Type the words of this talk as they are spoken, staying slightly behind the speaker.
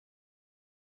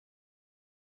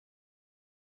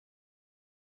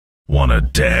Wanna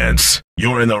dance?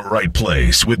 You're in the right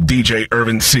place with DJ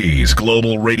Irvin Cee's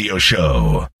global radio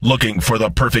show. Looking for the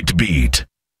perfect beat.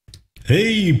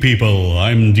 Hey people,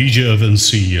 I'm DJ Irvin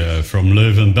Cee from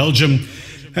Leuven, Belgium,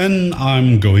 and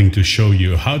I'm going to show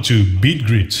you how to beat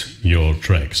grid your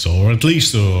tracks, or at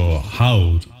least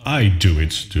how I do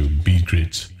it to beat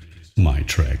grid my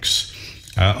tracks.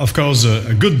 Of course,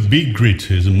 a good beat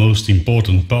grid is the most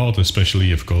important part,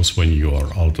 especially of course when you are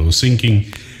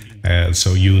auto-syncing.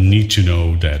 So you need to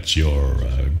know that your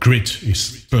grid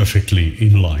is perfectly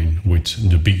in line with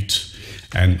the beat.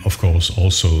 And of course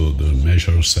also the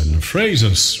measures and the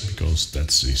phrases, because that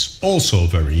is also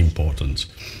very important.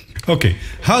 Okay,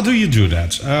 how do you do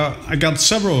that? I got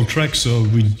several tracks, so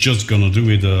we're just gonna do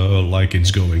it like it's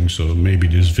going. So maybe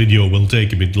this video will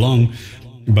take a bit long,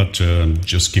 but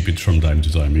just skip it from time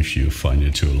to time if you find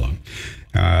it too long.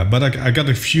 But I got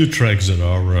a few tracks that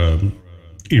are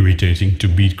irritating to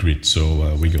beat grid,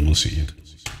 so we're gonna see it.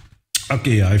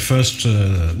 Okay, I first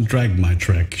drag my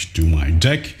track to my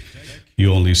deck.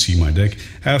 You only see my deck.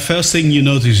 First thing you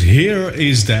notice here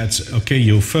is that, okay,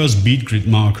 your first beat grid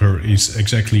marker is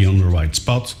exactly on the right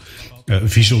spot,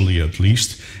 visually at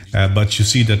least, but you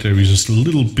see that there is a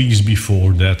little piece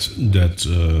before that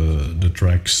the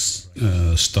tracks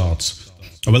starts.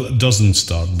 Well, it doesn't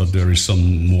start, but there is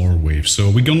some more waves. So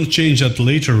we're going to change that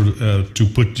later to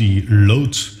put the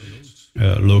load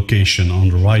location on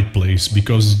the right place,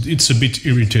 because it's a bit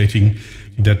irritating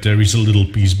that there is a little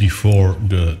piece before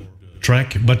the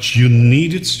track, but you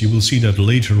need it. You will see that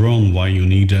later on why you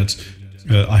need that.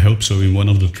 I hope so. In one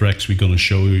of the tracks we're going to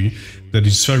show you that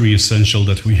it's very essential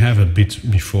that we have a bit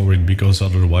before it, because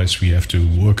otherwise we have to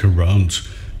work around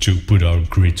to put our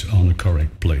grid on the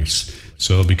correct place.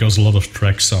 So because a lot of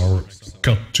tracks are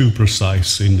cut too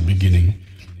precise in the beginning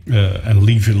and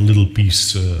leave a little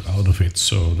piece out of it,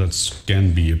 so that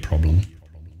can be a problem.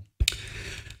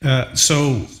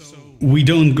 So we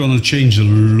don't gonna change the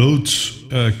load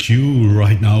cue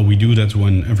right now. We do that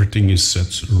when everything is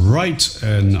set right,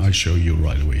 and I show you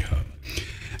right away how.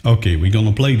 Okay, we're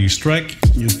gonna play this track.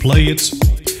 You play it.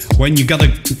 When you gotta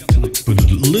put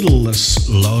it a little less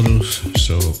louder,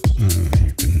 so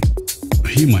you can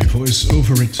hear my voice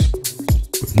over it.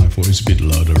 Put my voice a bit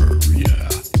louder, yeah.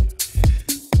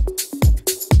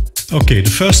 Okay, the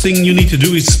first thing you need to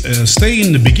do is stay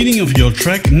in the beginning of your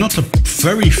track, not the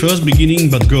very first beginning,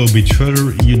 but go a bit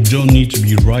further. You don't need to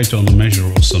be right on a measure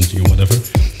or something or whatever.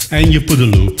 And you put a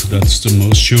loop. That's the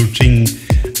most sure thing,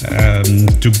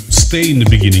 to stay in the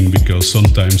beginning, because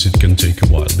sometimes it can take a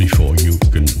while before you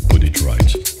can put it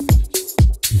right.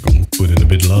 I'm going to put it a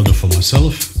bit louder for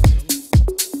myself.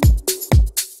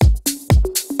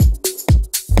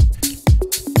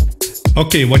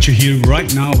 Okay, what you hear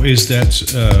right now is that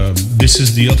this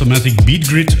is the automatic beat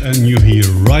grid, and you hear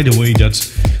right away that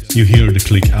you hear the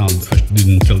click out. I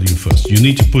didn't tell you first. You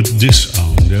need to put this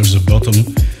on. There's a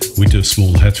button with a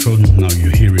small headphone. Now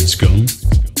you hear it's gone.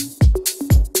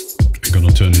 I'm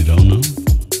gonna turn it on now.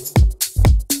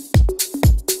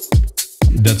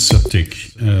 That's a tick,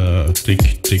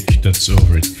 tick, that's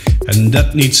over it. And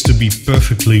that needs to be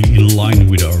perfectly in line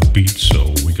with our beat,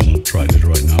 so we're gonna try that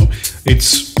right now.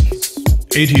 It's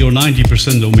 80 or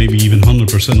 90% or maybe even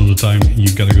 100% of the time you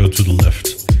gotta go to the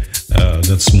left.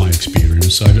 That's my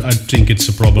experience. I think it's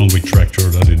a problem with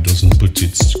Traktor that it doesn't put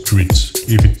its grid.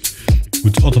 If it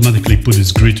would automatically put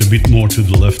its grid a bit more to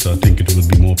the left, I think it would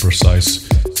be more precise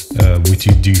with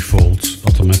the default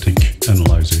automatic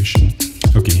analyzation.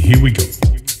 Okay, here we go.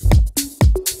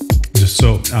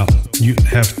 So you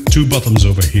have two buttons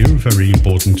over here, very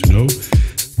important to know.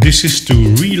 This is to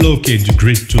relocate the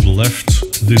grid to the left.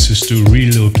 This is to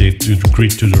relocate the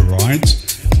grid to the right.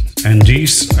 And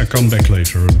these, I come back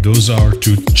later. Those are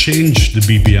to change the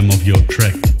BPM of your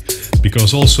track,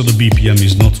 because also the BPM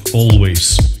is not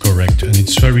always correct. And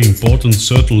it's very important,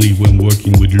 certainly when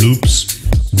working with loops,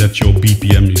 that your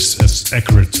BPM is as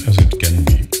accurate as it can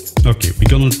be. Okay, we're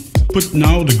gonna put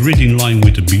now the grid in line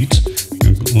with the beat.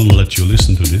 I'm gonna let you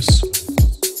listen to this.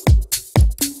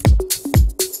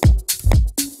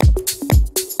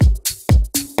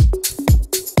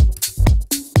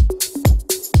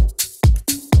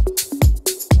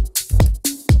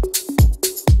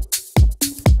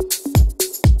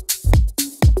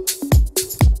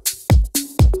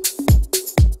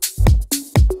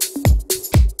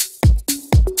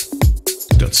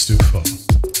 That's too far.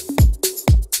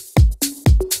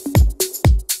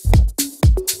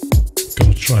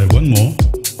 Gonna try one more.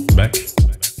 Back.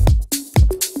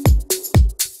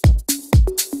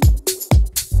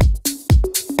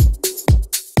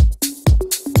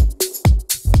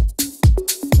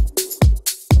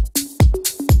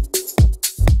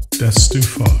 That's too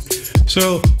far.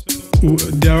 So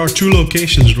there are two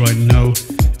locations right now,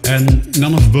 and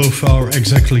none of both are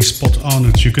exactly spot on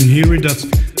it. You can hear it that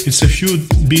it's a few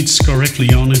beats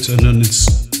correctly on it, and then it's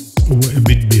a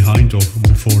bit behind or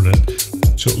before that.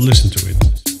 So listen to it.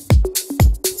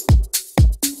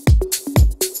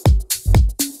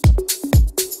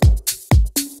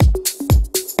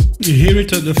 You hear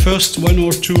it that the first 1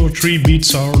 or 2 or 3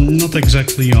 beats are not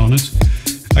exactly on it.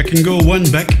 I can go one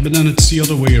back, but then it's the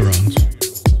other way around.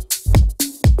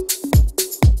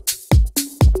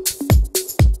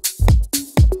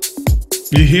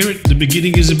 You hear it, the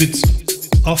beginning is a bit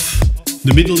off,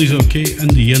 the middle is okay,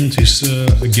 and the end is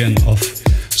again off.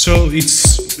 So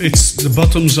it's the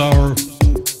bottoms are,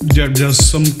 there's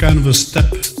some kind of a step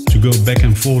to go back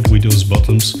and forth with those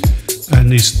bottoms,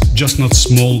 and it's just not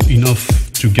small enough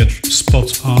to get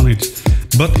spot on it.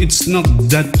 But it's not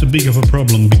that big of a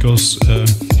problem because,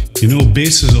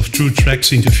 bases of 2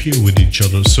 tracks interfere with each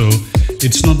other. So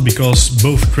it's not because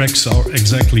both tracks are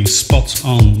exactly spot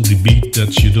on the beat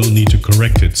that you don't need to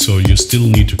correct it. So you still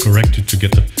need to correct it to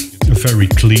get a very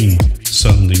clean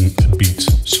sounding beat.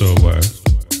 So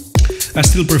I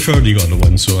still prefer the other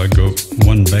one. So I go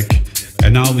one back,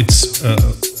 and now it's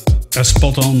as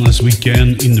spot on as we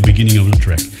can in the beginning of the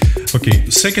track. Okay,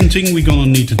 second thing we're gonna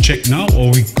need to check now,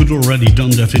 or we could already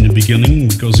done that in the beginning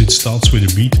because it starts with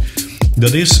a beat.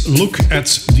 That is, look at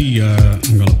the,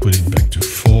 I'm gonna put it back to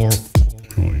 4,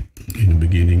 in the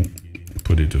beginning,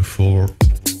 put it to 4.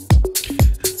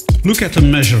 Look at the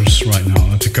measures right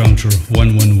now, at the counter,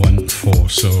 1, 1, 1, 4.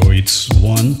 So it's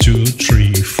 1, 2,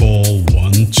 3, 4,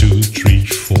 1, 2, 3,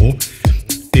 4.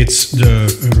 It's the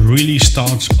really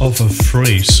start of a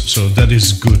phrase, so that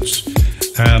is good.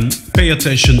 Pay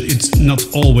attention, it's not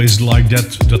always like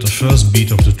that the first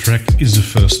beat of the track is the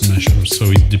first measure,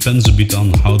 so it depends a bit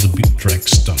on how the beat track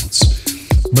starts.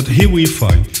 But here we're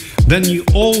fine. Then you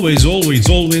always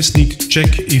need to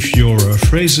check if your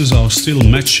phrases are still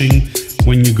matching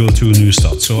when you go to a new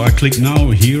start. So I click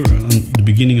now here on the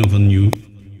beginning of a new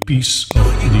piece of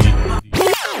the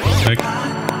track.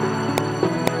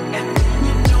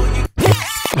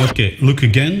 Okay, look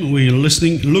again, we're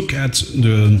listening. Look at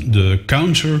the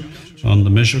counter, on the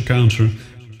measure counter,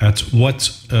 at what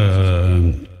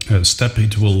step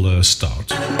it will start.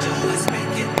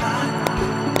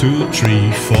 2,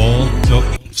 3, 4,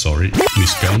 oh, sorry,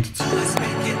 miscounted.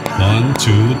 1,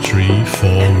 2, 3, 4,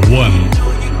 1.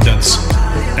 That's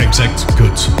exact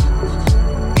good.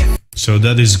 So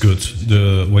that is good.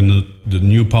 When the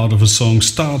new part of a song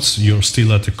starts, you're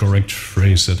still at the correct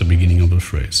phrase at the beginning of the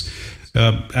phrase.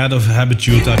 Out of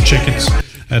habitude, I check it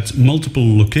at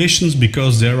multiple locations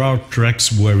because there are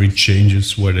tracks where it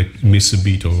changes, where they miss a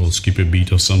beat or skip a beat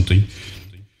or something,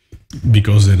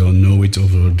 because they don't know it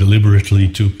or deliberately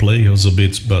to play us a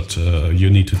bit, but you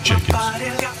need to check it.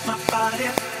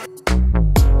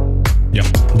 Yeah,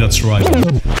 that's right.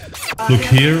 Look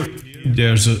here,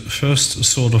 there's a first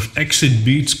sort of exit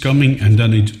beat coming and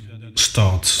then it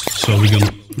starts. So we're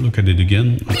gonna look at it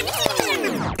again.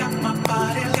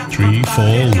 3,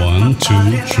 4, 1,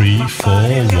 2, 3, 4,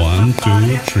 1,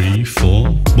 2, 3, 4,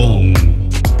 boom.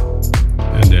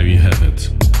 And there you have it.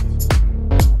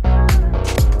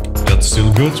 That's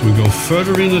still good. We go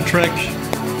further in the track.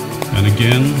 And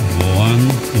again, 1,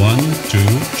 1,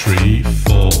 2, 3,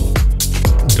 4.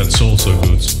 That's also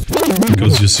good.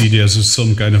 Because you see there's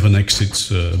some kind of an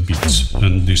exit beat.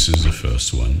 And this is the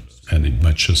first one. And it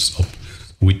matches up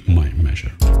with my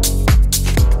measure.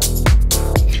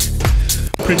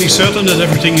 Pretty certain that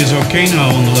everything is okay now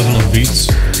on the level of beats.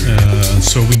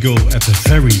 So we go at the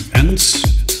very end,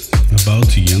 about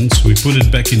the end. We put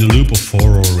it back in a loop of 4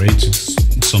 or 8, it's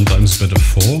sometimes better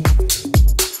 4.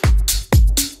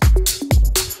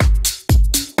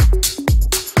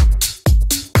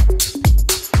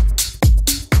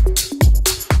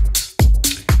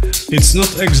 It's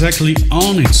not exactly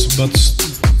on it, but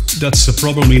that's the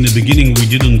problem. In the beginning we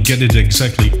didn't get it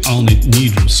exactly on it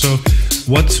neither. So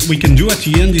what we can do at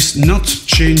the end is not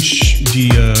change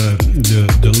the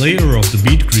layer of the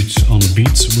beat grid on the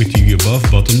beats with the above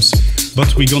bottoms,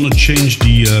 but we're gonna change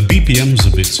the BPMs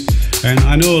a bit. And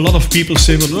I know a lot of people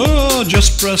say, well, oh,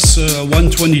 just press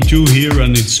 122 here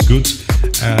and it's good.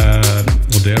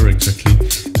 Or there exactly.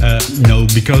 No,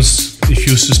 because if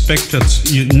you suspect that,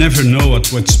 you never know at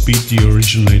what speed the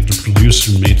originator, the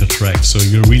producer made a track, so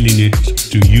you really need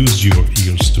to use your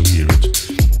ears to hear it.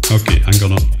 Okay, I'm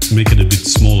gonna make it a bit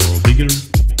smaller or bigger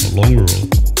or longer.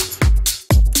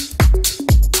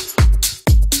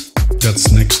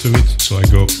 That's next to it, so I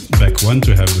go back 1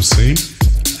 to have the same,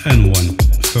 and 1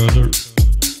 further.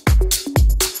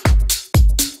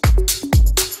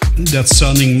 That's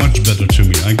sounding much better to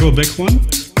me. I go back one.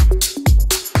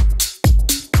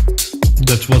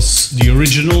 That was the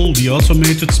original, the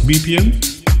automated BPM.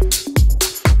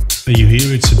 And you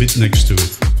hear it's a bit next to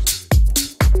it.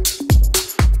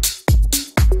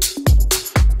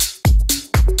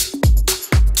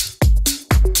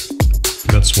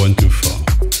 That's one too far.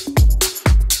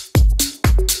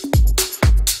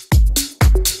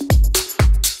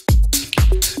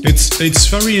 It's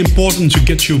very important to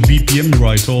get your BPM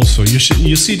right also.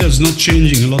 You see that's not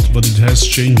changing a lot, but it has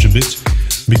changed a bit.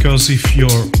 Because if your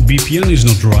BPM is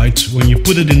not right, when you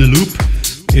put it in a loop,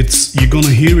 you're gonna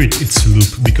hear it's a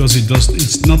loop because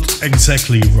it's not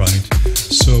exactly right.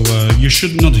 So you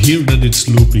should not hear that it's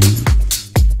looping.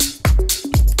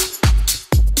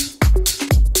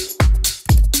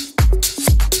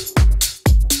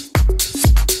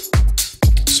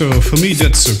 So for me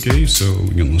that's okay, so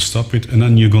we're gonna stop it and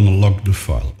then you're gonna lock the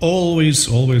file. Always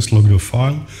lock the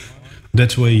file.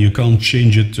 That way you can't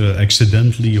change it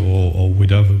accidentally or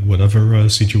whatever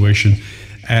situation.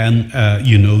 And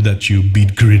you know that you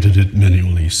beat gridded it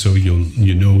manually, so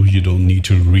you know you don't need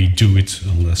to redo it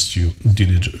unless you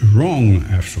did it wrong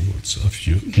afterwards, if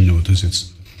you notice it.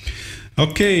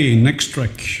 Okay, next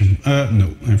track.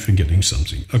 No, I'm forgetting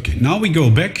something. Okay, now we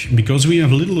go back because we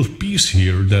have a little piece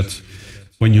here that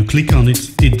when you click on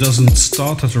it, it doesn't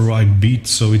start at the right beat,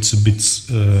 so it's a bit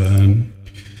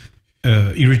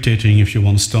irritating if you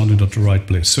want to start it at the right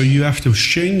place. So you have to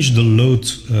change the load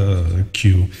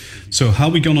cue. So how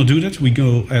we gonna do that? We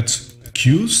go at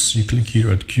cues, you click here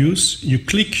at cues, you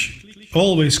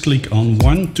always click on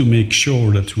 1 to make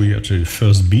sure that we are at the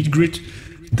first beat grid,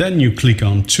 then you click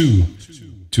on 2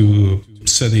 to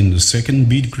set in the second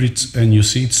beat grid, and you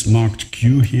see it's marked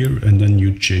cue here, and then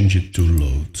you change it to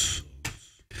load.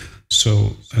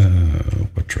 So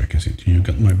what track is it? You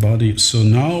got my body. So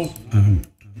now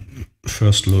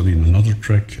first load in another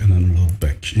track and then load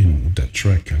back in that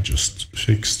track I just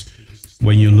fixed.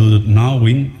 When you load it now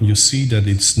in, you see that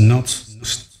it's not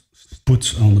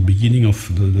put on the beginning of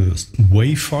the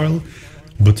wave file,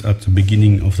 but at the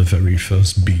beginning of the very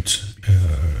first beat.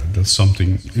 That's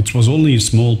something, it was only a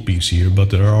small piece here, but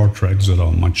there are tracks that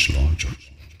are much larger.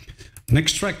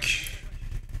 Next track.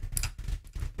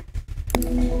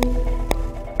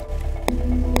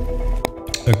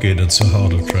 Okay, that's a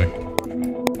harder track.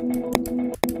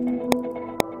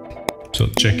 So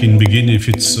check in begin if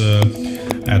it's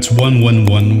at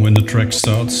 111 when the track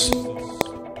starts.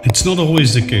 It's not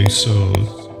always the case, so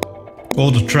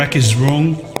the track is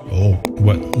wrong. Oh,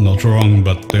 well, not wrong,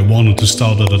 but they wanted to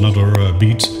start at another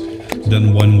beat,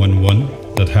 then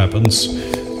 111, that happens.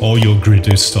 Or your grid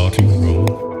is starting wrong.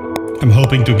 I'm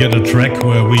hoping to get a track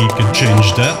where we can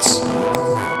change that.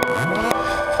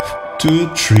 2,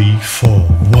 3, 4,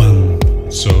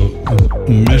 1. So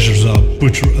measures are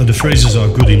the phrases are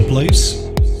good in place.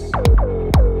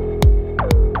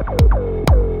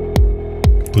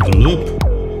 Put a loop.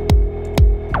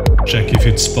 Check if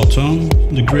it's spot on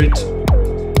the grid.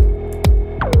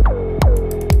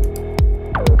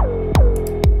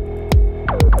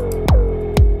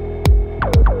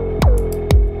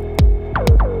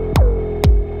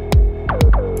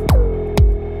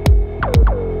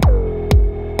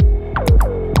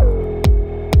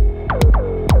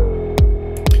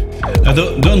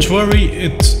 Don't worry,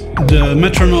 the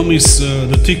metronome is,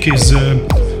 the tick is,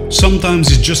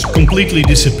 sometimes it just completely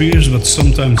disappears, but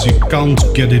sometimes you can't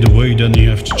get it away, then you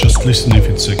have to just listen if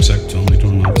it's exact on it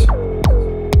or not.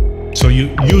 So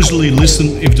you usually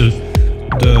listen if the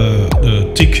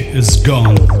tick is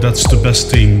gone, that's the best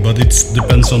thing, but it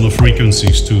depends on the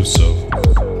frequencies too, so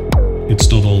it's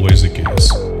not always the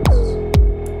case.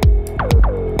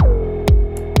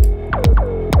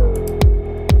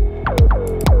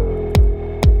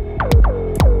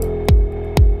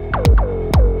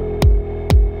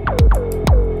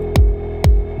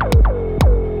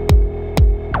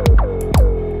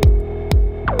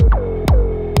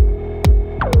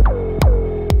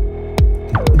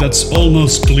 That's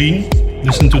almost clean.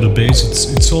 Listen to the bass,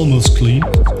 it's almost clean.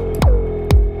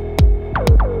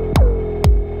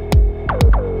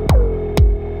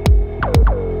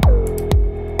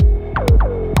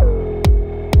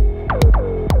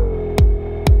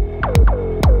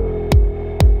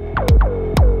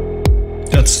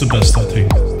 That's the best, I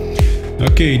think.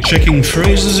 Okay, checking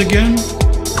phrases again.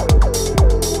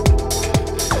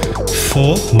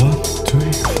 4, 1,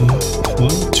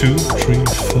 2, 3,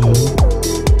 4.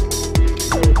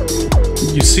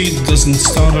 You see, it doesn't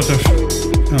start at a...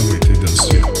 Oh wait, it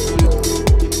does, yeah.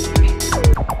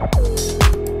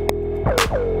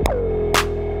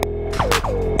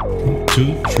 One,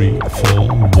 2, 3, 4,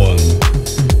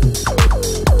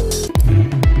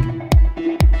 1.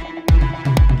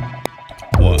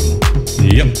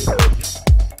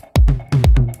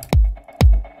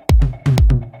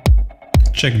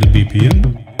 check the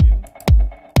BPM.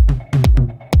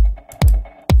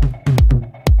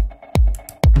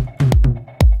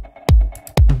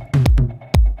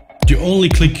 You only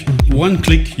click one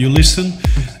click, you listen,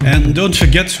 and don't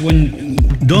forget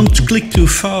don't click too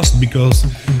fast, because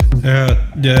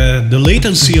the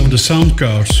latency of the sound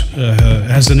card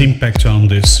has an impact on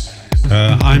this.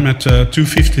 I'm at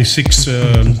 256,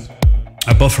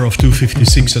 a buffer of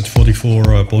 256 at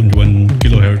 44.1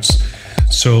 kilohertz.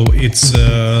 So it's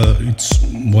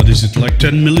what is it, like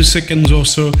 10 milliseconds or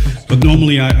so? But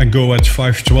normally I go at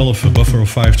 512, a buffer of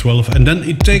 512, and then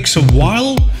it takes a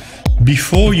while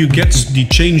before you get the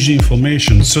changed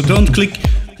information. So don't click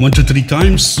 1 to 3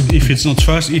 times if it's not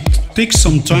fast. It takes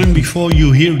some time before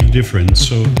you hear the difference,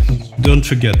 so don't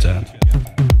forget that.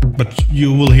 But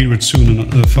you will hear it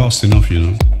soon, fast enough, you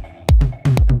know.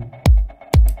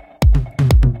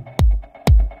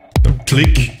 So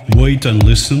click, wait and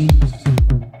listen.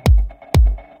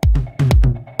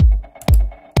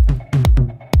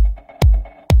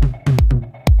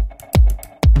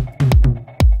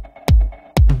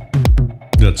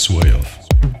 That's way off.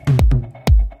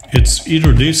 It's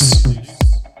either this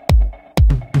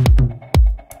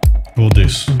or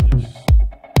this.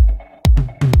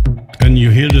 And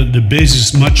you hear the bass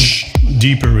is much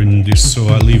deeper in this, so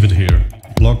I leave it here.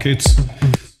 Lock it,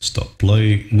 stop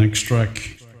play, next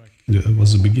track. That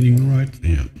was the beginning, right?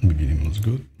 Yeah, the beginning was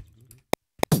good.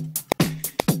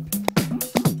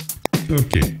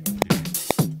 Okay.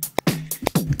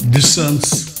 This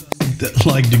sounds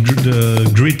like the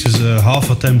grid is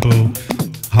half a tempo,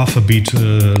 half a beat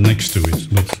next to it,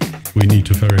 but we need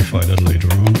to verify that later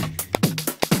on.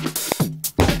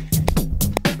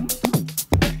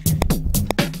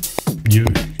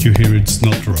 You hear it's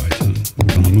not right.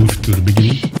 We're gonna move to the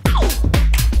beginning.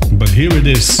 But here it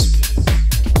is.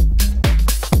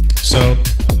 So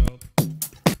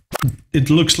it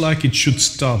looks like it should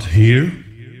start here,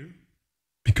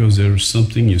 because there's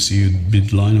something, you see a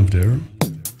bit line of there.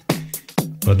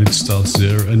 But it starts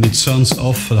there, and it sounds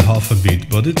off a half a beat,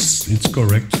 but it's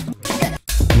correct.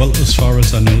 Well, as far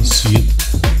as I know, see it.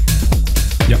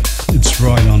 Yeah, it's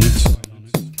right on it.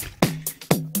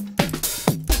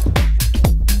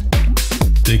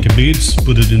 Take a beat,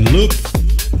 put it in loop.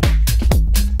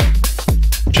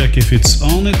 Check if it's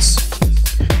on it.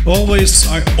 I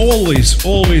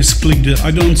always click the,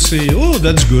 I don't say, oh,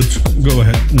 that's good, go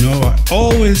ahead. No, I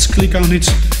always click on it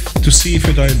to see if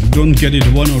I don't get it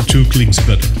 1 or 2 clicks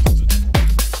better.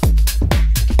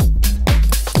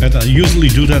 And I usually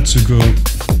do that to go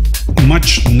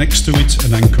much next to it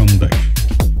and then come back.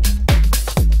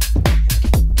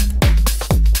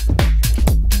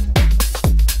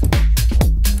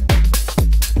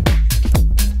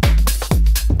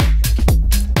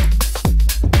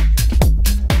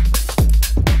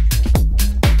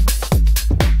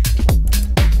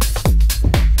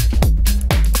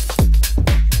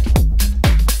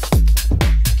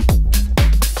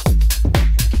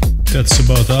 That's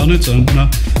about on it, and now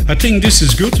I think this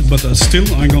is good, but still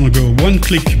I'm gonna go 1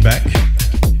 click back.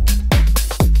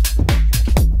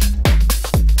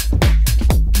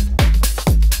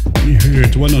 You hear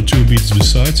it 1 or 2 beats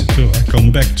besides, so I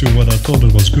come back to what I thought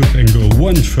it was good and go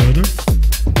 1 further.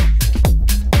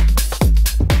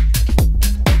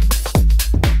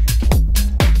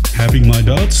 Having my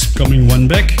doubts, coming 1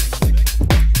 back.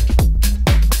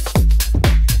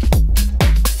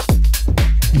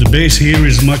 The bass here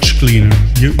is much cleaner.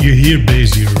 You hear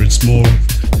bass here, it's more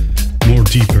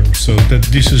deeper, so that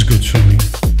this is good for me.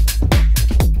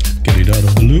 Get it out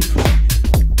of the loop.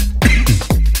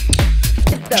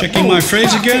 Checking my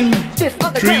phrase again.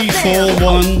 3, 4,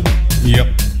 1. Yep.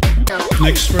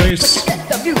 Next phrase.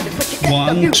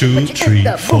 1, 2, 3,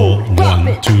 4.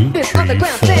 1, 2, 3,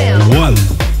 4, 1.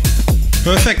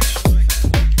 Perfect.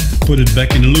 Put it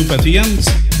back in the loop at the end.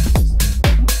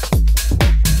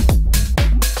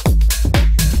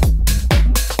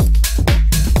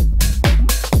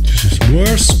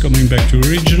 Worse, coming back to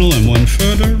original and 1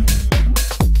 further.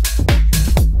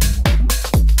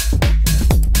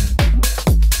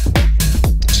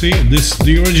 See,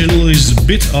 the original is a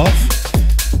bit off.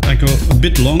 I go a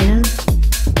bit longer.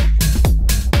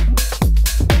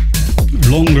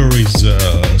 Longer is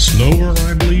slower,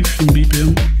 I believe, in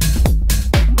BPM.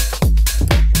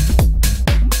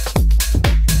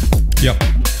 Yeah,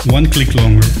 1 click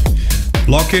longer.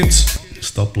 Lock it,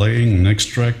 stop playing, next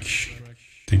track.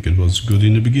 I think it was good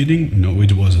in the beginning. No,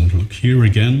 it wasn't. Look here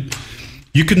again.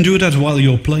 You can do that while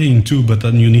you're playing too, but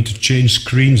then you need to change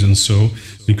screens and so,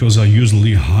 because I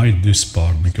usually hide this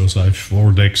part because I have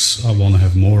 4 decks. I want to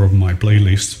have more of my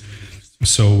playlist.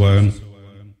 So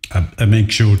I make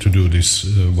sure to do this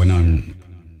when I'm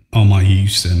on my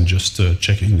eaves and just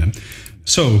checking them.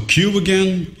 So Q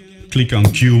again, click on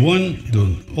Q1,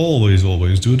 don't always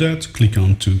do that, click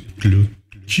on to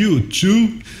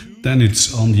Q2, then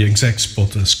it's on the exact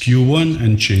spot as Q1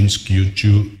 and change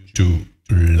Q2 to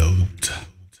load.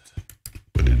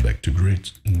 Put it back to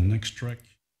grid. Next track.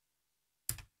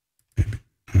 Maybe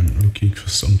I'm looking for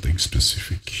something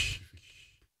specific.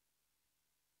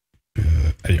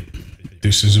 Yeah.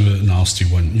 This is a nasty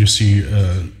one. You see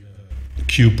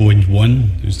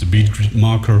Q.1 is the beat grid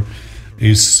marker,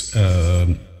 is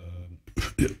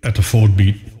at the 4th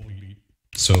beat.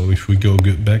 So if we go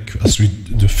back,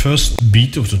 the first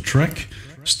beat of the track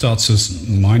starts as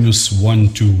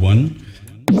 -121,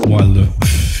 while the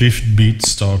 5th beat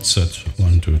starts at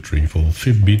 1, 2, 3, 4.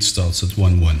 5th beat starts at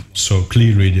 1, 1. So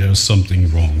clearly there's something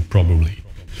wrong, probably.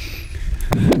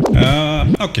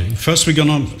 Okay, first we're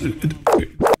gonna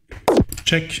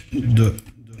check the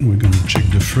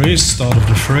phrase, start of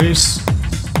the phrase.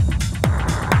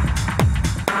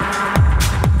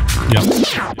 Yeah,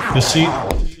 you see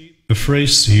the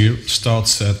phrase here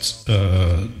starts at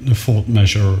the 4th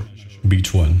measure,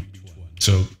 beat 1.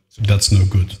 So that's no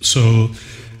good. So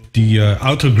the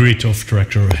outer grid of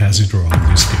Traktor has it wrong in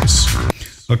this case.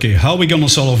 Okay, how are we gonna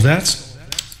solve that?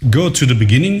 Go to the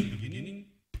beginning.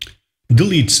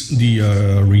 Delete the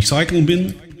recycle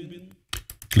bin.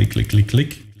 Click, click, click,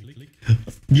 click.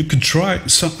 You could try.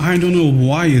 So I don't know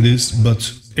why it is,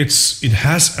 but it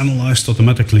has analyzed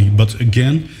automatically. But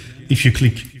again, if you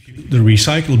click the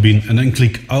recycle bin and then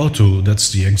click auto, that's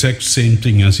the exact same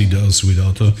thing as he does with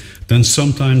auto. Then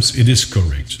sometimes it is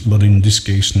correct, but in this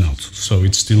case not. So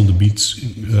it's still the beats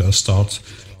start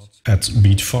at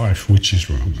beat 5, which is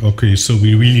wrong. Okay, so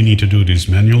we really need to do this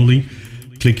manually.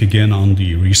 Click again on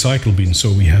the recycle bin,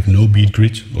 so we have no beat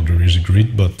grid, or there is a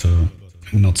grid, but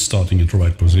not starting at the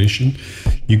right position.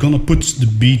 You're gonna put the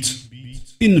beat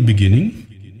in the beginning,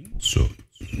 so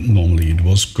normally it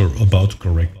was about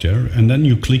correct there, and then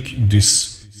you click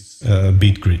this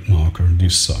beat grid marker,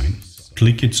 this sign.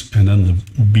 Click it, and then the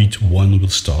beat 1 will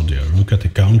start there. Look at the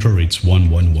counter, it's 1,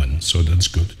 1, 1, so that's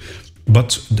good.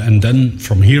 And then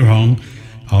from here on,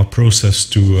 our process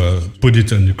to put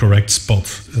it in the correct spot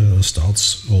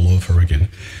starts all over again.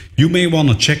 You may want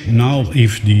to check now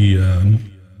if the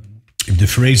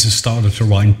phrases start at the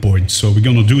right point. So we're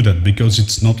going to do that because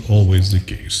it's not always the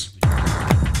case.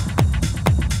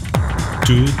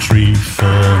 2, 3,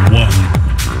 4, 1.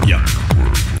 Yeah.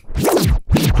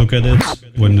 Look at it.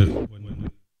 When the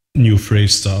new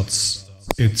phrase starts,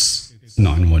 it's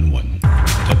 911.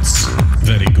 That's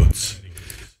very good.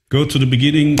 Go to the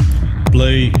beginning,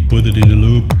 play, put it in a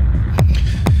loop.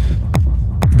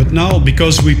 But now,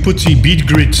 because we put the beat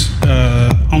grid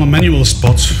on a manual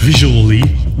spot visually,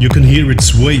 you can hear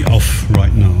it's way off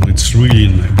right now. It's really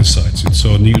besides it.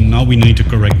 So now we need to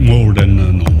correct more than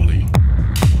normally.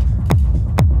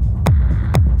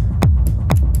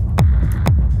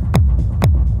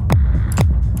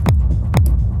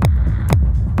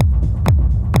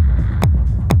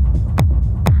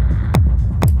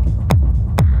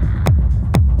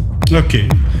 Okay,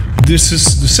 this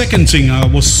is the second thing I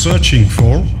was searching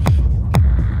for.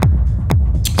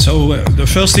 So the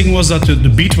first thing was that the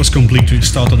beat was completely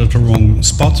started at the wrong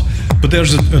spot, but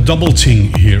there's a double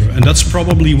thing here, and that's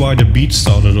probably why the beat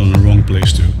started on the wrong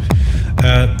place too.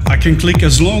 I can click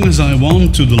as long as I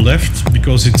want to the left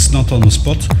because it's not on the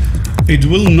spot. It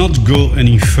will not go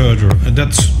any further.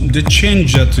 They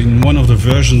changed that in one of the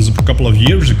versions a couple of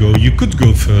years ago. You could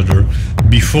go further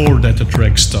before that the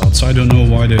track starts. I don't know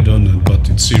why they done it, but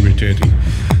it's irritating.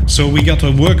 So we got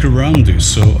to work around this.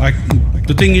 So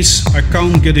the thing is, I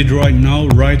can't get it right now,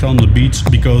 right on the beat,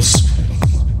 because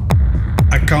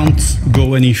I can't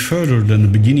go any further than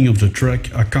the beginning of the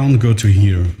track. I can't go to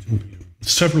here.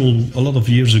 A lot of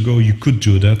years ago, you could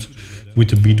do that with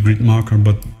the beat grid marker,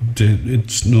 but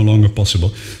it's no longer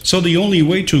possible. So the only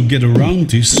way to get around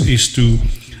this is to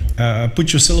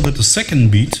put yourself at the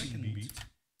second beat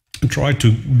and try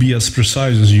to be as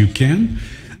precise as you can,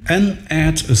 and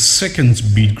add a second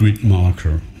beat grid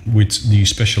marker with the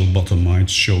special button I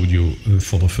showed you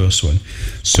for the first one.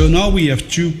 So now we have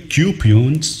two cue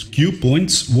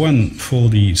points, one for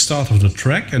the start of the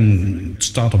track and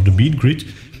start of the beat grid,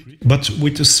 but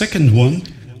with the second one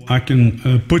I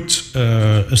can put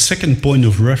a second point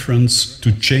of reference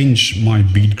to change my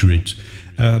beat grid.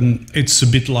 It's a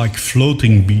bit like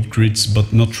floating beat grids,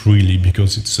 but not really,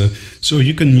 because it's so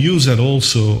you can use that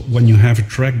also when you have a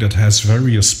track that has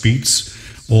various speeds,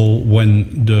 or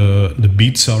when the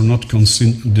beats are not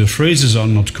the phrases are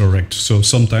not correct. So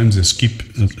sometimes they skip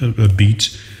a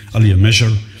beat, only a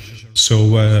measure,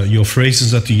 So your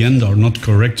phrases at the end are not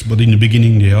correct, but in the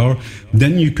beginning they are.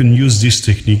 Then you can use this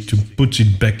technique to put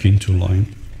it back into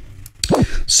line.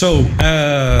 So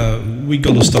we're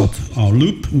gonna start our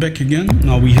loop back again.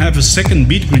 Now we have a second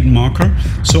beat grid marker.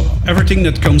 So everything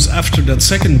that comes after that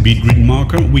second beat grid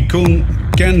marker, we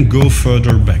can go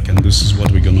further back. And this is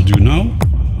what we're gonna do now.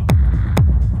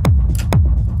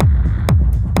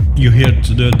 You hear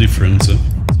the difference.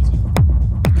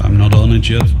 I'm not on it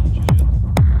yet.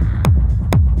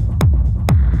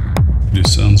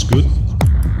 This sounds good.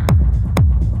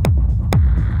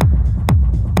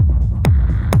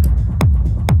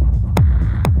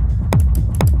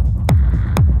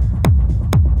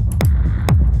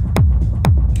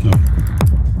 No.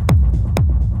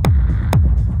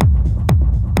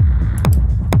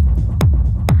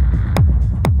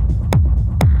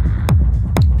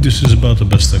 This is about the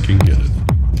best I can get it.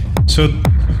 So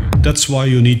that's why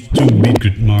you need two beat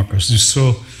grid markers.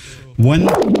 So when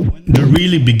the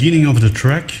really beginning of the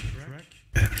track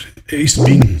is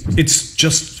it's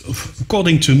just,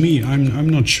 according to me, I'm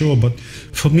not sure, but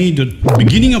for me the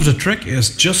beginning of the track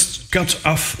is just cut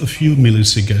off a few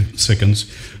milliseconds.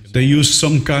 They use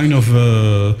some kind of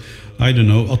I don't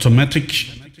know, automatic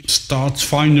start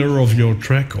finder of your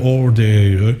track, or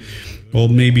they or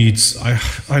maybe it's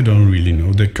I don't really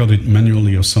know, they cut it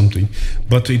manually or something.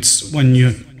 But it's when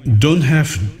you don't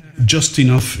have just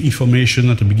enough information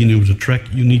at the beginning of the track,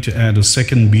 you need to add a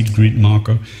second beat grid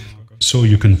marker so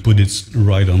you can put it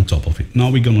right on top of it.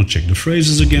 Now we're gonna check the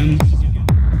phrases again.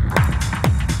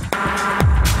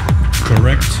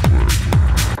 Correct.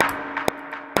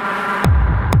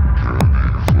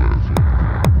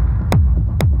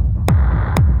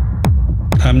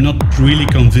 I'm not really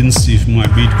convinced if my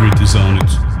beat grid is on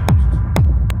it,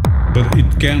 but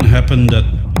it can happen that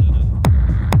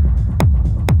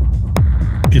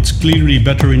it's clearly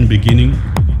better in beginning.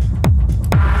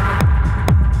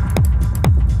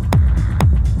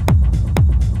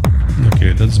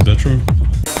 Okay, that's better.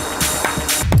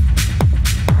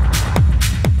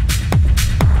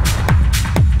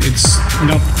 It's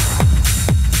not.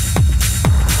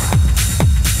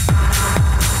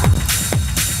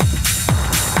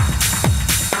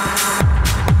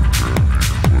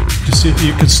 You see,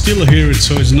 you can still hear it,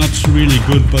 so it's not really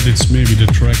good, but it's maybe the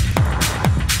track.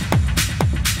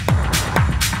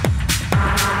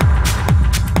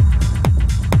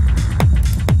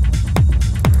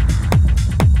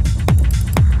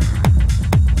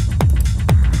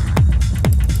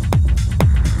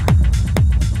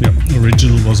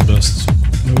 Original was best.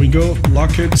 There we go,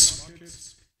 lock it.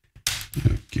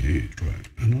 Okay, try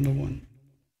another one.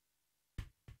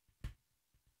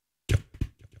 Yep.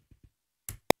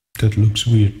 That looks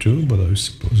weird too, but I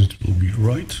suppose it will be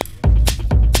right.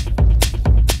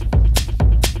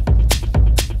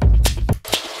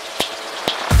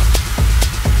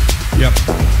 Yep.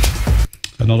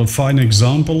 Another fine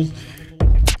example.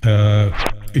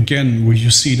 Again, where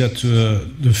you see that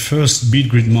the first beat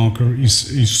grid marker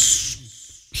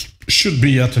should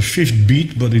be at the 5th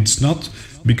beat, but it's not,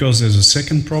 because there's a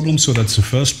second problem. So that's the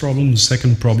first problem. The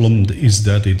second problem is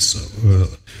that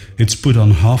it's put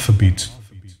on half a beat.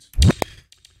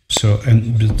 So,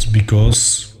 and it's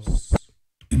because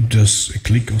there's a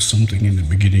click or something in the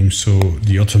beginning, so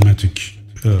the automatic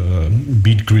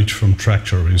beat grid from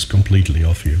Traktor is completely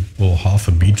off here, or half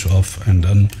a beat off, and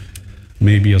then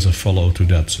maybe as a follow to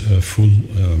that full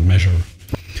measure.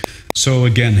 So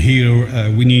again, here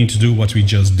we need to do what we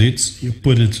just did. You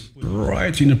put it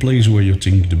right in a place where you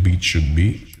think the beat should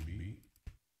be.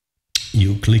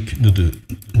 You click the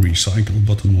recycle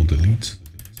button or delete.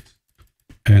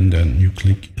 And then you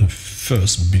click the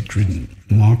first beat grid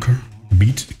marker.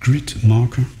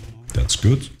 That's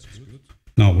good.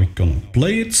 Now we're gonna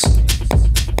play it.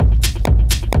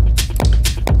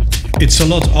 It's a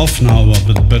lot off now,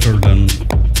 but better than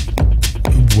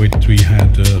what we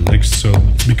had next. So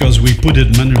because we put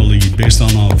it manually based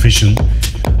on our vision,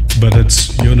 but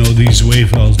it's, you know, these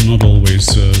wave are not always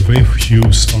wave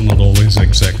hues are not always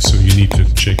exact, so you need to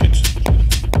check it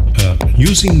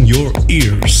using your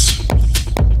ears.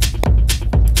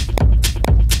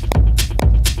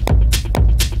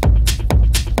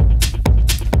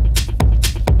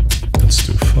 That's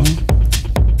too far.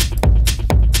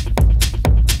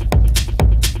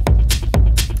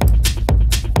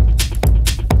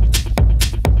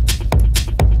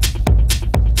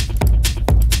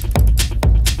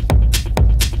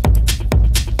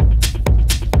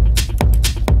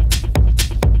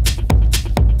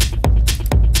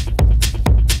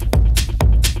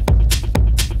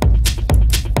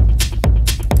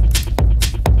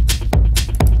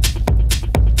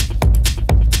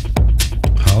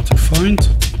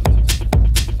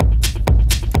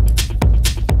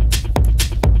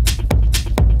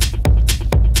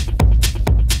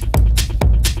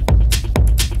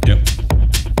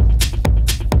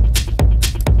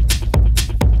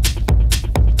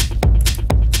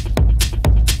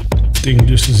 think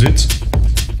this is it.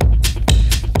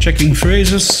 Checking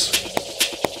phrases.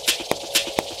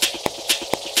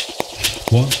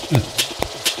 One.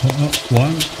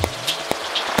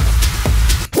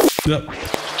 Yep.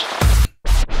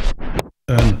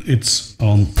 And it's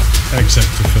on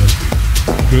exact the first beat.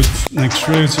 Good. Next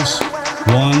phrases.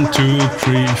 1, 2,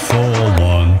 3, 4.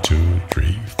 1, 2,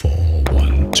 3, 4.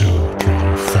 1, 2,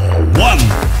 3, 4. 1.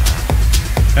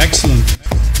 Excellent.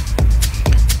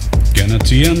 Again at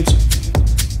the end.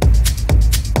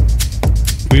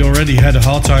 We already had a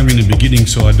hard time in the beginning,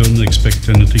 so I don't expect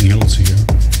anything else here.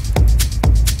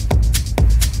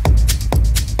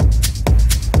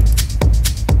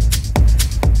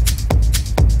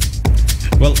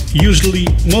 Well,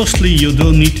 mostly you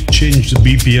don't need to change the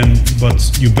BPM, but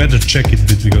you better check it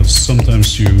because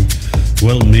sometimes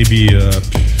well, maybe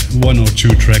 1 or 2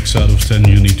 tracks out of 10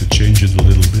 you need to change it a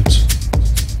little bit.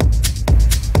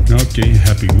 Okay,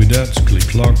 happy with that.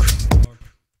 Click lock.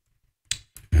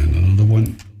 And another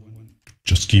one.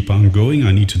 Just keep on going.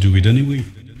 I need to do it anyway.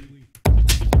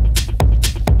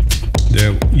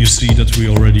 There you see that we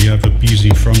already have a piece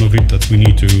in front of it that we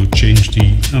need to change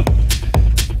the... Oh,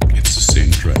 it's the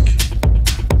same track.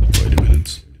 Wait a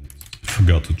minute. I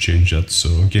forgot to change that. So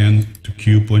again, to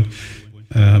cue point.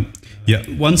 Yeah,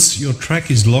 once your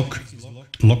track is locked,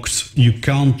 you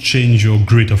can't change your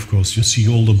grid, of course. You see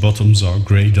all the bottoms are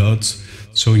grayed out.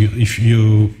 So if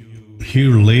you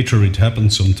hear later it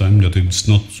happens sometime that it's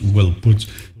not well put,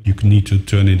 you need to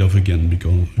turn it off again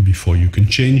before you can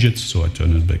change it. So I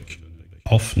turn it back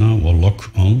off now, or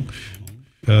lock on.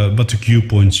 But the cue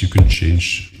points you can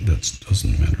change, that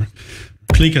doesn't matter.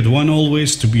 Click at 1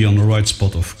 always to be on the right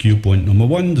spot of cue point number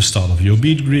 1, the start of your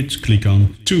beat grid. Click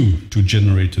on 2 to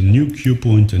generate a new cue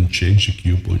point and change the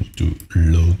cue point to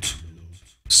load.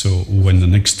 So when the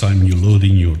next time you're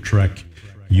loading your track,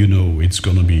 you know it's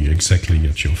gonna be exactly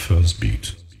at your first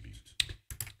beat.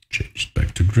 Change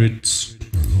back to grids,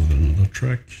 load another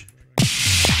track.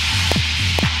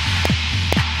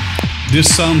 This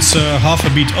sounds half a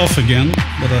beat off again,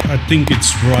 but I think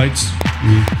it's right.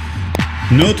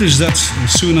 Notice that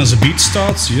as soon as a beat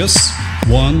starts, yes,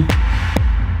 1.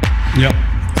 Yeah,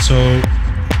 so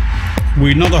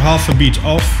we're not a half a beat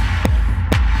off,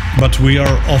 but we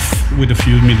are off with a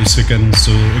few milliseconds.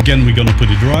 So again, we're gonna put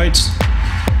it right.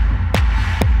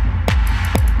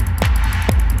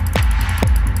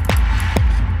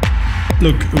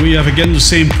 Look, we have again the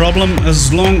same problem.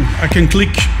 As long I can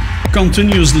click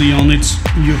continuously on it,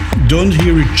 you don't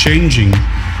hear it changing.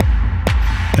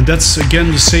 And that's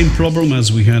again the same problem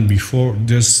as we had before.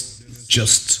 There's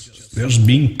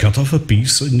being cut off a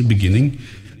piece in the beginning.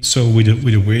 So with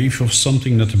a wave of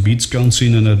something that the beats counts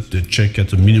in and that they check at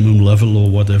the minimum level or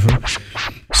whatever.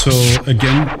 So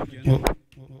again, well,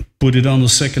 put it on the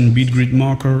second beat grid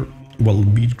marker. Well,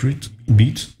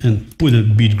 beat, and put a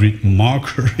beat grid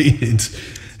marker in it,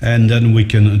 and then we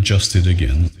can adjust it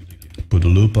again. Put a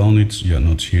loop on it. Yeah,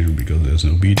 not here because there's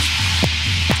no beat.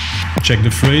 Check the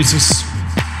phrases.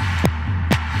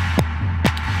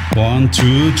 1,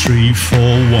 2, 3, 4,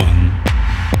 1.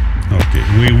 Okay,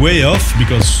 we're way off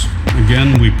because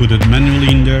again we put it manually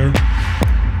in there.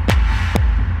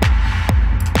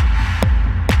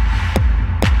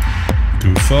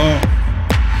 Too far.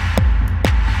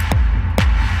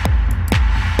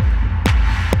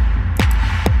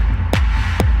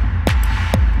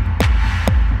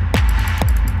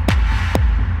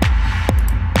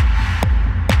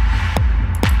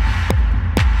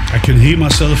 I can hear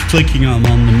myself clicking on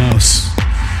the mouse.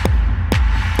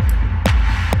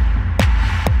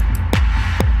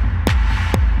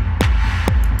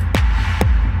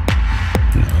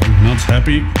 No, not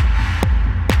happy.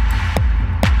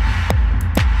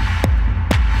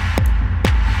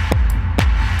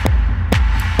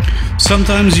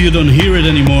 Sometimes you don't hear it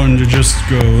anymore and you just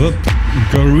go up,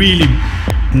 go really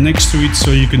next to it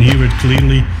so you can hear it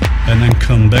clearly and then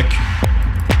come back.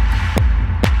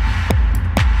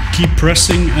 Keep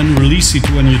pressing and release it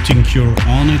when you think you're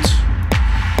on it.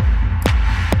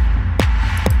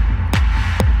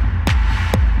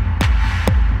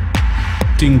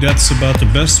 I think that's about the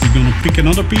best. We're gonna pick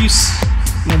another piece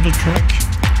of the track.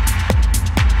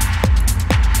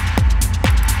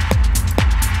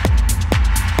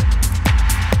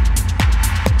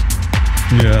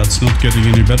 Yeah, it's not getting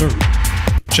any better.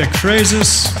 Check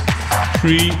phrases.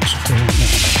 3, 4,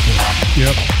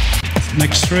 yep.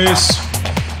 Next phrase.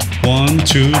 1,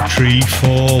 2, 3,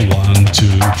 4, 1, 2,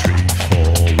 3, 4,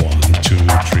 1, 2,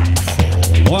 3,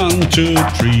 4, 1, 2,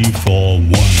 3, 4,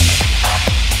 1.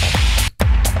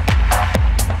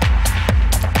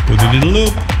 Put it in a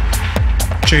loop.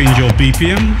 Change your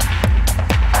BPM.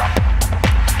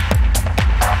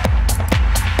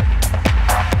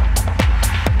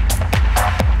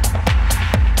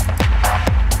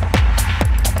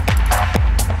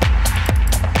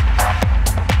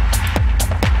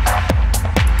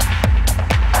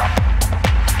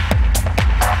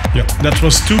 that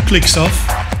was 2 clicks off.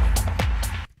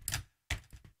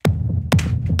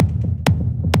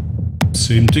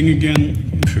 Same thing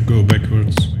again. If you go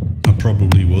backwards, I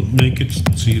probably won't make it.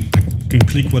 See, I can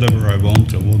click whatever I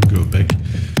want, I won't go back.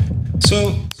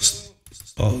 So,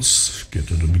 pause, get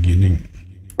to the beginning,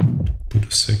 put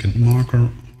a second marker,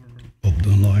 up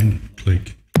the line,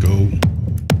 click, go.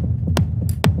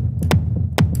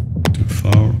 Too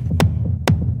far.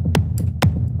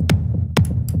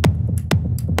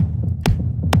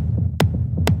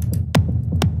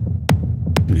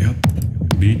 Yep,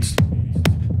 beat.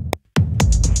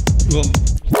 Well,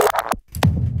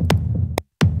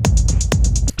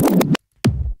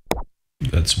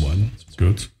 that's one.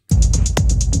 Good.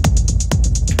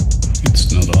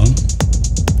 It's not on.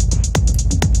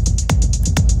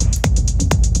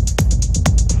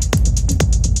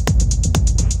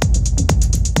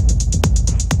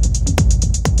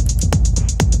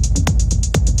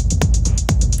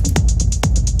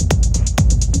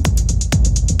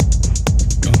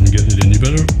 Can't get it any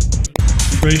better.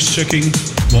 Phrase checking.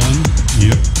 1.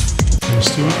 Yep.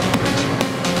 Phrase 2.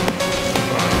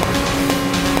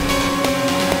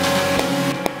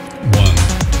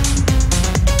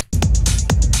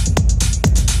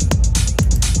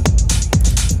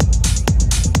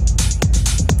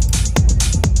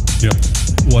 Yep,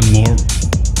 one more.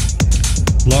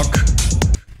 Lock.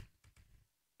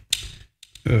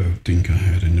 I think I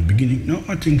had in the beginning. No,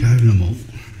 I think I have them all.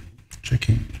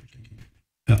 Checking.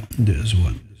 Yeah, there's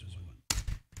one.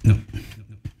 No.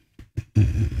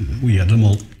 We had them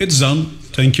all. It's done.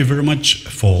 Thank you very much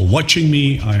for watching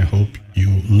me. I hope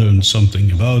you learned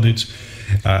something about it.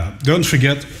 Don't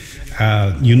forget,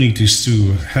 you need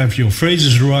to have your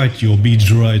phrases right, your beats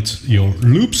right, your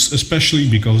loops especially,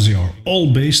 because they are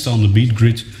all based on the beat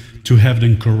grid, to have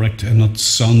them correct and not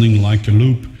sounding like a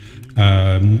loop.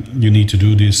 You need to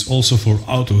do this also for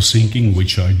auto syncing,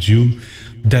 which I do.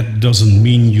 That doesn't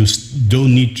mean you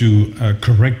don't need to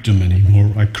correct them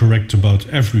anymore. I correct about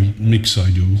every mix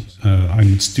I do.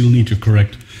 I still need to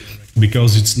correct,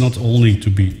 because it's not only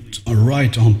to be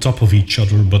right on top of each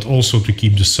other, but also to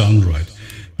keep the sound right.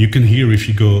 You can hear if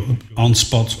you go on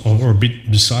spot or a bit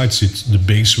besides it, the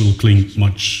bass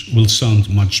will sound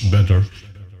much better,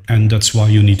 and that's why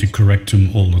you need to correct them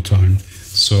all the time.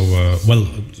 So, well,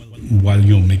 while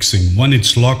you're mixing, when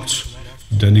it's locked,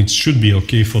 then it should be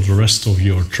okay for the rest of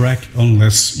your track,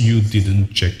 unless you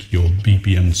didn't check your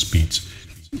BPM speed,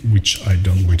 which I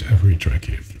done with every track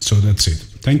here. So that's it.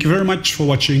 Thank you very much for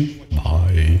watching.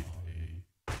 Bye.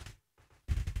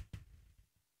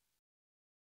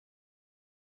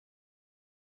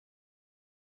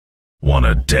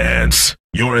 Wanna dance?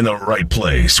 You're in the right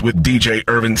place with DJ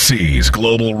Irvin Cee's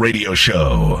global radio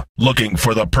show. Looking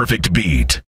for the perfect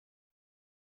beat.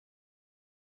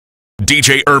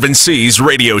 DJ Irvin Cee's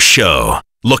radio show.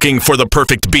 Looking for the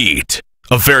perfect beat.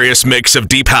 A various mix of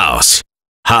deep house,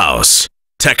 house,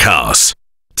 tech house,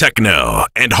 techno,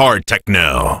 and hard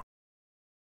techno.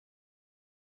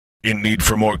 In need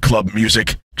for more club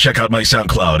music? Check out my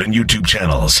SoundCloud and YouTube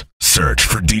channels. Search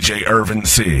for DJ Irvin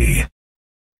Cee.